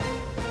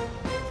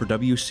For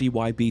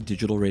WCYB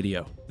Digital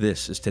Radio,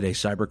 this is today's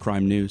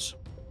Cybercrime News.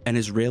 An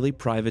Israeli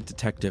private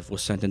detective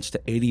was sentenced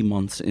to 80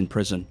 months in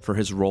prison for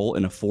his role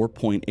in a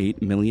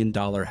 $4.8 million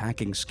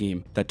hacking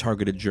scheme that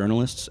targeted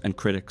journalists and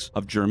critics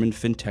of German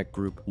fintech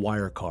group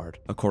Wirecard,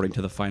 according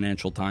to the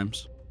Financial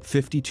Times.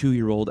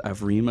 52-year-old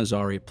Avrim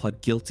Azari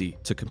pled guilty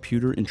to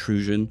computer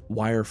intrusion,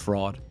 wire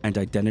fraud, and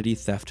identity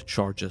theft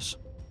charges.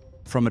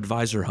 From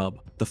Advisor Hub,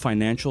 the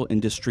Financial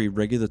Industry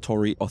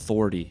Regulatory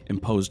Authority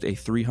imposed a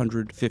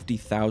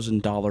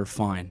 $350,000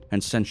 fine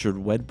and censured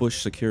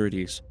Wedbush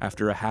Securities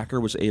after a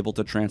hacker was able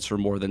to transfer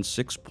more than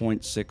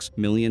 $6.6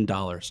 million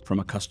from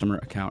a customer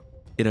account.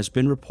 It has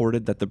been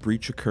reported that the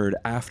breach occurred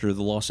after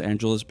the Los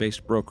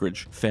Angeles-based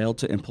brokerage failed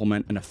to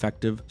implement an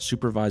effective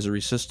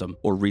supervisory system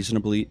or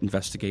reasonably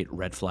investigate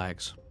red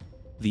flags.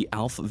 The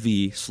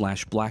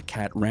AlphaV/Black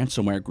Cat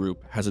ransomware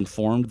group has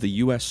informed the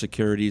U.S.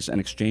 Securities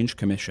and Exchange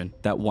Commission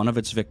that one of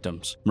its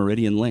victims,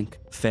 Meridian Link,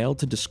 failed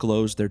to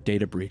disclose their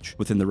data breach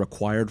within the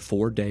required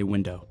 4-day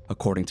window,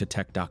 according to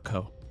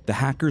Tech.co. The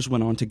hackers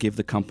went on to give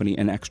the company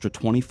an extra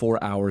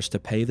 24 hours to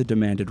pay the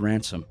demanded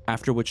ransom,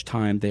 after which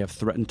time they have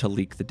threatened to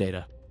leak the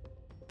data.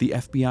 The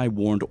FBI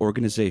warned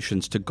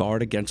organizations to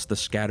guard against the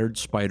Scattered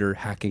Spider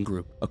hacking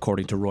group,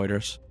 according to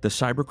Reuters. The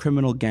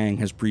cybercriminal gang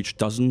has breached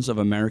dozens of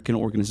American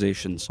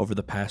organizations over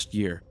the past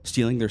year,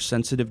 stealing their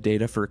sensitive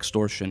data for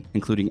extortion,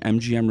 including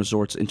MGM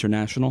Resorts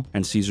International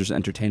and Caesars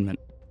Entertainment.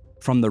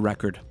 From the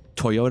record,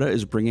 Toyota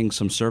is bringing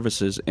some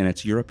services in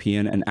its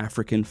European and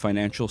African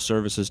financial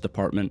services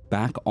department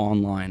back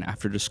online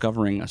after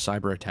discovering a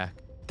cyber attack.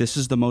 This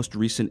is the most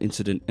recent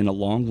incident in a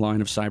long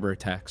line of cyber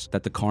attacks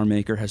that the car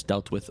maker has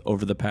dealt with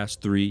over the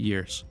past 3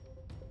 years.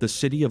 The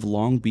city of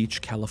Long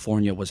Beach,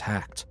 California was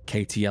hacked,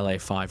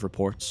 KTLA-5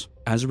 reports.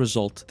 As a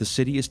result, the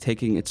city is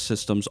taking its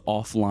systems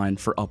offline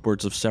for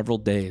upwards of several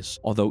days,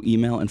 although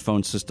email and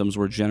phone systems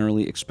were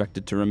generally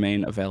expected to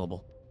remain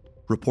available.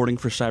 Reporting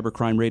for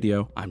Cybercrime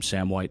Radio, I'm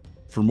Sam White.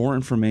 For more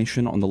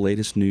information on the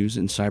latest news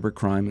in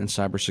cybercrime and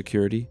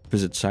cybersecurity,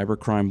 visit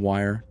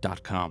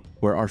cybercrimewire.com,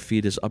 where our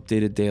feed is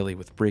updated daily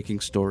with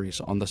breaking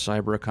stories on the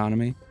cyber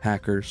economy,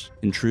 hackers,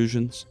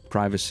 intrusions,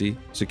 privacy,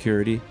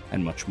 security,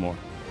 and much more.